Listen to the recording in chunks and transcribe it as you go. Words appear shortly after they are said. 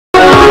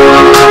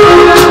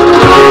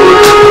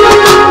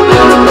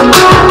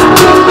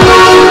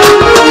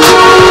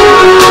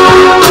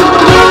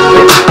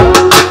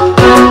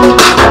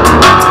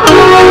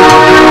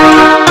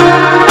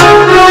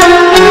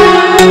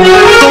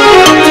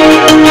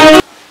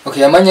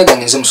Okay, amanya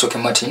ganeze musoke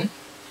Martin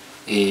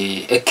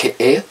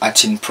aka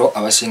Atin Pro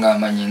abasinga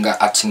amanyi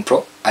nga Atin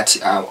Pro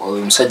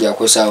omusajja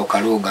akozesa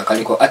okaluga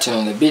kaliko Atin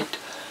on the beat.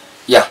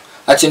 Yeah,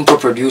 Atin Pro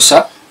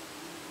producer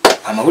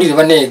amawulire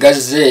bane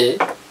gaze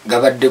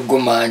gabadde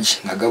gomanji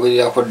nga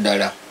gabulirako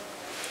ddala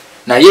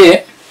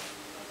naye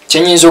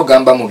kyenyinza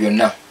okugamba mu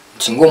byonna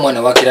nti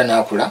ng'omwana wakira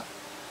n'akula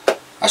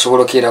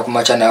asobola okera ku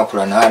macha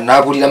n'akula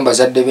n'abulira mu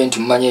bazadde be nti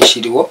mumanye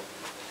ekiriwo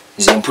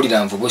nze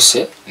mpulira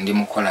nvubuse ndi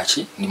mukola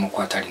ki ndi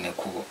mukwata line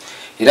kubo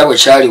era bwe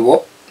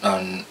kyaliwo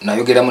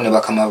nayogeramu ne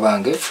bakama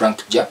bange Frank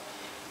ja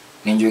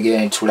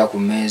nenjogera nitula ku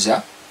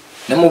meza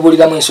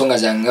nemubuliramu ensonga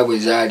zange nga bwe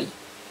zaali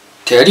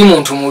teyali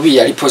muntu mubi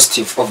yali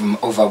positive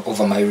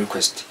over my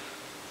request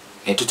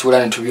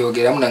netutula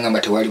netubyogeramu nangamba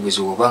tewali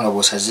buzibu obanga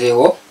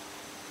bwosazeewo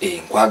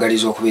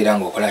nkwagaliza okubeera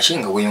ng'okola ki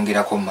nga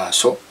weeyongerako mu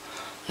maaso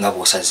nga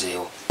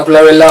bwosazeewo.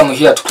 I'm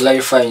here to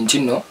clarify nti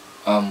no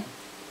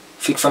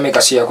Fik Family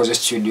kasi yakoze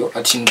studio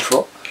Atin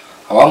Pro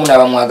awamu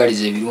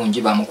n'abamwagaliza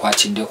ebirungi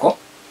bamukwatiddeko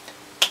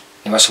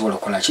ne basobola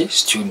okukola ki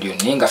studio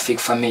ninga Fik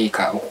Family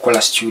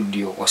okukola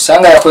studio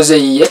osanga yakoze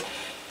yiye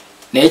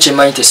naye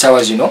kyemanyi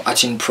tesaawa zino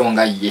Atin Pro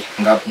nga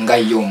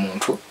ye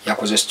omuntu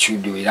yakoze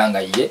studio era nga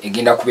ye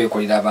egenda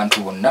kubeekolera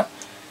abantu bonna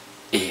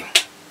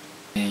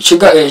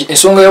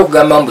ensonga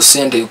y'okugamba mbu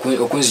ssente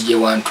okunzija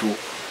ewantu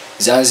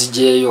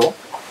zanzijeeyo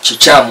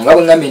kikyamu nga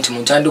bwe ngambye nti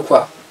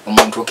muntandikwa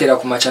omuntu okera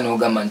ku macha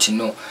n'ogamba nti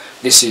no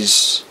this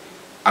is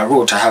a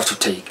route I have to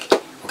take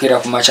okera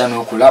ku macha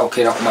n'okula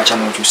okera ku macha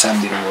n'okyusa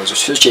mbirowoozo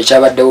so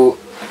kyekyabaddewo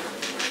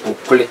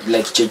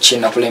like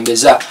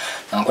kyenakulembeza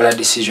nkola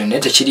decision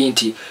naye tekiri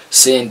nti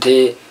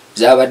ssente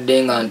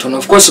zabadde nga ntono.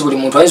 Of course buli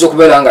muntu ayinza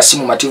okubeera nga si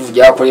mumativu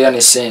gyakolera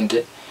ne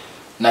ssente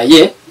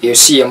naye eyo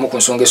si yemu ku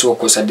nsonga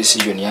esobola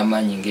decision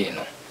y'amaanyi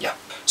ng'eno.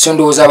 So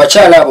ndowooza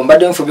abakyala abo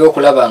mbadde nfubye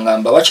okulaba nga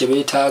mbawa kye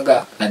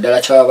beetaaga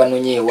naddala kyaba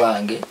banonye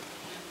ewange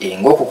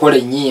ng'okukola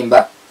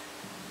ennyimba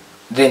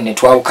then ne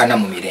twawukana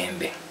mu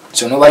mirembe.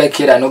 So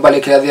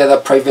nobalekera the other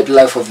private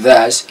life of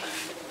theirs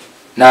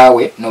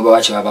naawe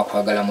nobawa kye baba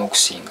kwagalamu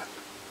okusinga.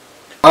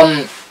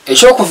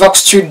 Ekyokuva ku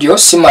studio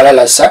si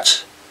malala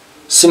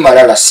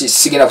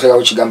sigenda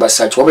kuteekako kigamba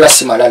search wabula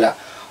si malala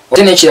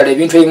ote n'ekirala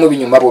ebintu ebimu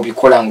binyuma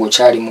bw'obikola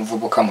ng'okyali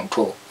muvubuka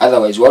muto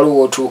otherwise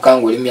waliwo otuuka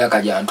ng'oli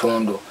myaka gya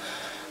ntondo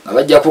nga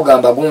bajja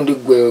kugamba gundi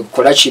gwe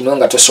kola kino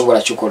nga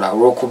tosobola kikola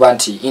olw'okuba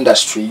nti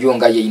industry yo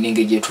nga yeyina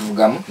engeri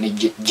gyetuvugamu ne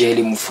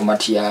gyeri mu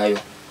format yaayo.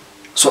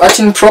 So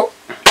Atin Pro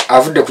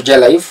avudde kujja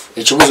live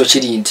ekibuuzo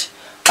kiri nti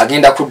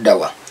agenda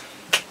kuddawa.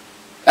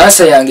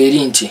 Ansa yange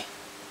eri nti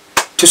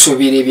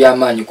tusuubira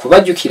ebyamaanyi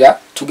kubajjukira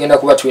tugenda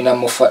kuba tulina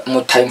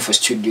mu time for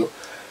studio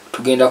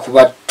tugenda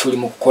kuba tuli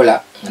mu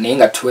kukola naye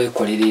nga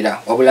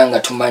twekolerera wabula nga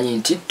tumanyi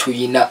nti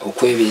tuyina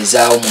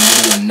okwebeezaawo mu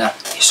ngeri yonna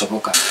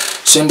esoboka.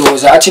 So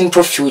ndowooza Atin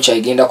Pro future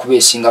egenda kuba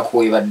esinga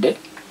kuwebadde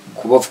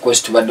kuba of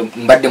course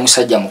mbadde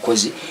musajja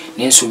mukozi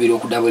nensuubira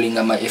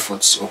okudabulinga my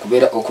efforts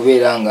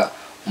okubeera nga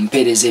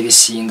mpeereza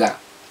ebisinga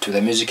to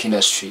the music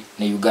industry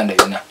ne Uganda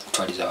yonna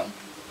kutwaliza wamu.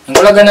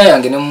 Enkolagana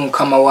yange ne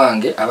mukama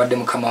wange abadde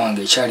mukama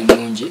wange ekyali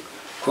mungi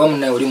kuba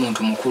munnaye oli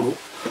muntu mukulu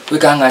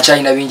wekanga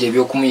nkyalina bingi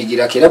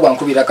ebyokumuyigirako era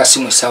bwankubira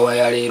kasimu essaawa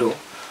ya leero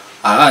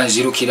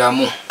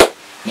nzirukiramu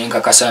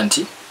nenkakasa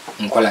nti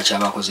nkola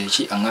kyabakoze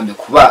eki angambe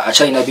kuba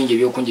akyalina bingi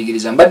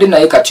ebyokunjigiriza mbadde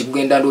naye kati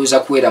kugenda ndowooza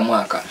kuwera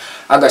mwaka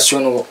August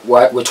ono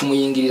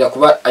wetumuyingirira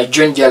kuba I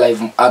joined your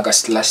live mu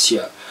August last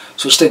year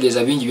so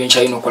kitegeeza bingi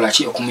byenkyalina okukola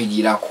ki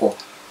okumuyigirako.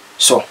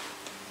 So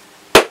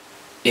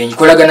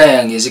enkolagana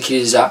yange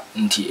ezikiriza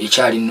nti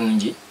ekyali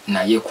nnungi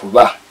naye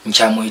kuba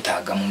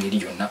nkyamwetaaga mu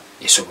ngeri yonna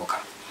esoboka.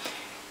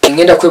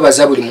 Ngenda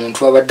kwebaza buli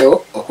muntu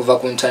abaddewo okuva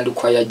ku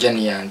ntandikwa ya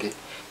jani yange.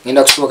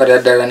 Ngenda kusoboka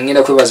ddala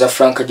ngenda kwebaza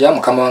Frank ja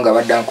mukama wange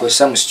abadde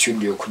ankozesa mu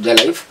studio kujja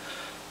live.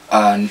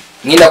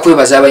 Ngenda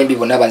kwebaza abayimbi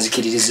bonna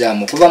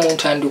banzikiririzaamu kuva mu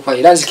ntandikwa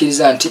era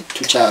nzikiriza nti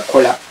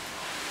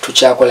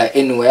tukyakola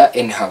anywhere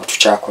anyhow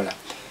tukyakola.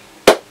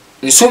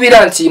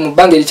 Nsuubira nti mu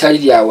bbanga eritali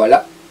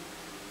lyawala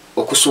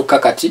okusukka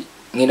kati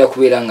ngenda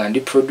kubeera nga ndi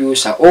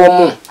producer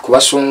omu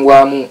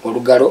kubasungwamu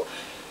olugalo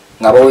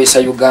nga baweesa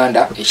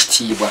Uganda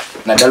ekitiibwa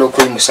naddala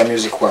okuyimusa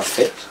music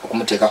waffe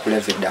okumuteeka ku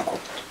level eddako.